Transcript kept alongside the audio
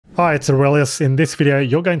Hi, it's Aurelius. In this video,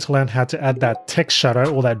 you're going to learn how to add that text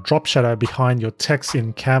shadow or that drop shadow behind your text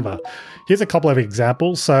in Canva. Here's a couple of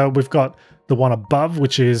examples. So we've got the one above,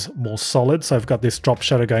 which is more solid. So I've got this drop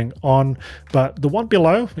shadow going on, but the one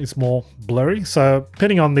below is more blurry. So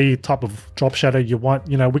depending on the type of drop shadow you want,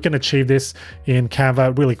 we can achieve this in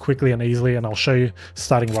Canva really quickly and easily. And I'll show you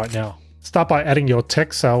starting right now. Start by adding your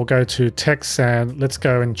text. So I'll go to text and let's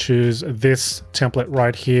go and choose this template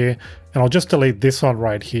right here. And I'll just delete this one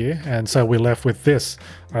right here. And so we're left with this.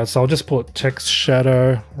 All right, so I'll just put text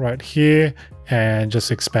shadow right here and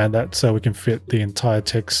just expand that so we can fit the entire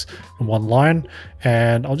text in one line.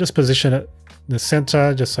 And I'll just position it in the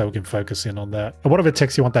center just so we can focus in on that. And whatever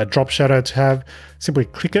text you want that drop shadow to have, simply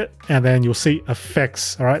click it and then you'll see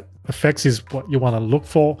effects. All right, effects is what you want to look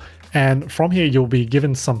for. And from here, you'll be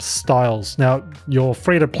given some styles. Now, you're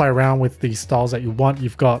free to play around with the styles that you want.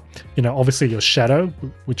 You've got, obviously your shadow,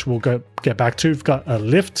 which we'll get back to. You've got a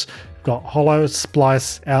lift, you've got hollow,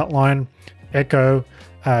 splice, outline, echo,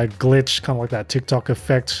 glitch, kind of like that TikTok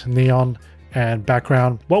effect, neon, and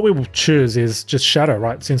background. What we will choose is just shadow,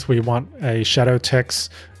 right? Since we want a shadow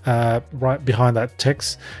text right behind that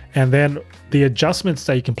text. And then the adjustments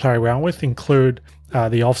that you can play around with include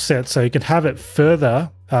the offset. So you can have it further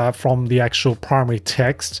from the actual primary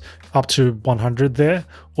text up to 100 there,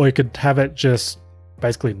 or you could have it just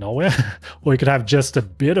basically nowhere, or you could have just a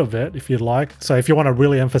bit of it if you'd like. So if you want to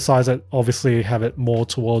really emphasize it, obviously have it more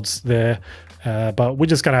towards there, but we're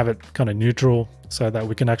just going to have it kind of neutral so that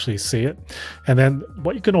we can actually see it. And then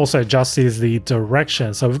what you can also adjust is the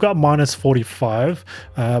direction. So we've got -45,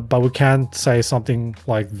 but we can say something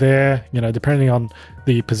like there, depending on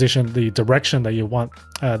the position, the direction that you want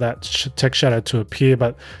that text shadow to appear.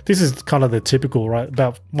 But this is kind of the typical, right?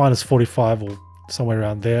 About -45 or somewhere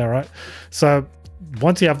around there, right? So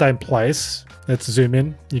once you have that in place, let's zoom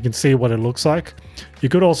in. You can see what it looks like. You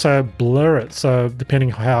could also blur it. So depending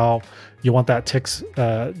how you want that text,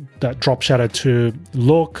 that drop shadow to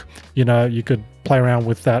look, you could play around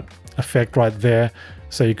with that effect right there.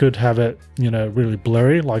 So you could have it, really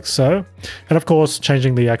blurry like so. And of course,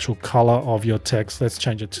 changing the actual color of your text. Let's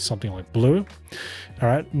change it to something like blue. All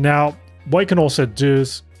right. Now, what you can also do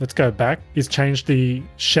is, let's go back, is change the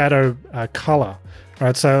shadow color. All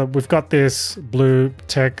right. So we've got this blue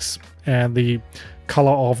text and the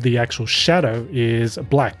color of the actual shadow is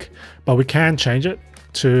black, but we can change it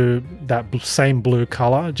to that same blue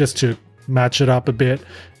color just to match it up a bit.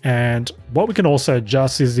 And what we can also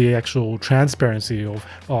adjust is the actual transparency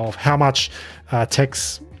of how much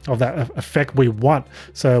text of that effect we want.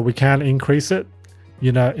 So we can increase it,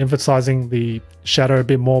 emphasizing the shadow a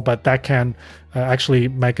bit more, but that can actually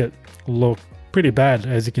make it look pretty bad,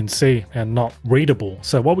 as you can see, and not readable.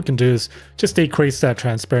 So what we can do is just decrease that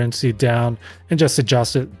transparency down and just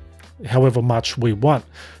adjust it however much we want.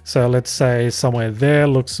 So let's say somewhere there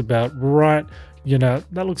looks about right.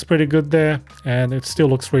 That looks pretty good there, and it still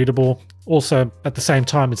looks readable. Also, at the same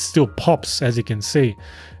time, it still pops, as you can see.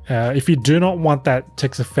 If you do not want that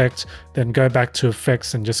text effect, then go back to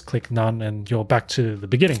effects and just click none, and you're back to the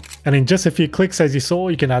beginning. And in just a few clicks, as you saw,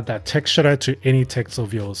 you can add that text shadow to any text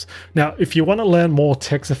of yours. Now, if you want to learn more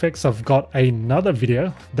text effects, I've got another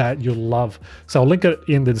video that you'll love. So I'll link it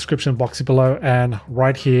in the description box below and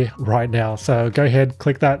right here, right now. So go ahead,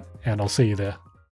 click that, and I'll see you there.